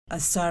A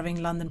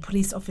serving London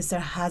police officer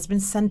has been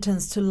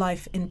sentenced to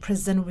life in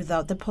prison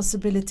without the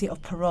possibility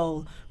of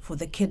parole for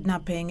the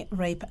kidnapping,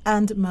 rape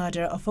and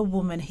murder of a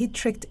woman he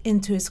tricked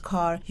into his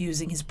car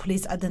using his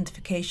police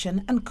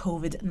identification and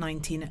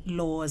COVID-19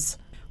 laws.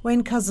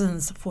 Wayne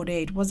Couzens,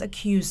 48, was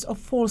accused of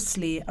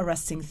falsely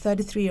arresting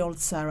 33-year-old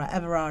Sarah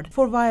Everard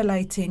for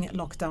violating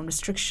lockdown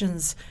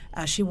restrictions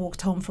as she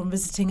walked home from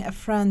visiting a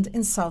friend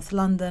in South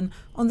London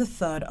on the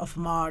 3rd of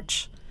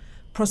March.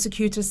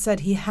 Prosecutors said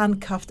he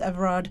handcuffed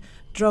Everard,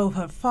 drove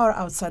her far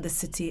outside the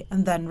city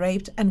and then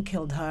raped and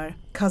killed her.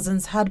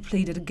 Couzens had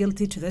pleaded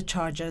guilty to the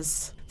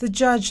charges. The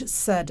judge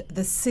said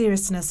the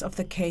seriousness of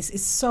the case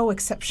is so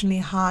exceptionally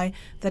high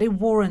that it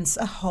warrants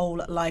a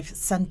whole life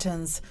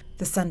sentence.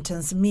 The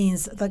sentence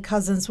means that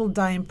Couzens will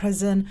die in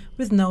prison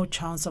with no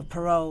chance of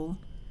parole.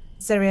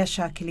 Zaria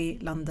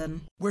Shakili,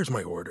 London. Where's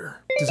my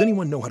order? Does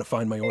anyone know how to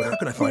find my order? How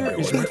can I find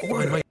my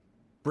order?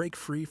 Break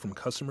free from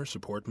customer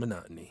support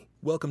monotony.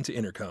 Welcome to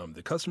Intercom,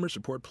 the customer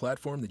support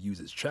platform that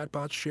uses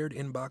chatbots, shared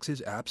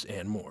inboxes, apps,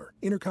 and more.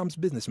 Intercom's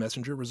business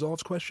messenger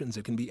resolves questions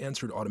that can be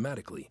answered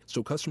automatically,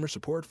 so customer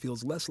support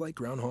feels less like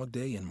Groundhog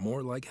Day and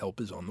more like help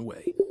is on the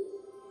way.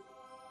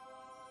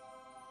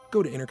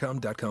 Go to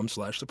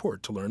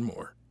intercom.com/support to learn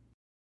more.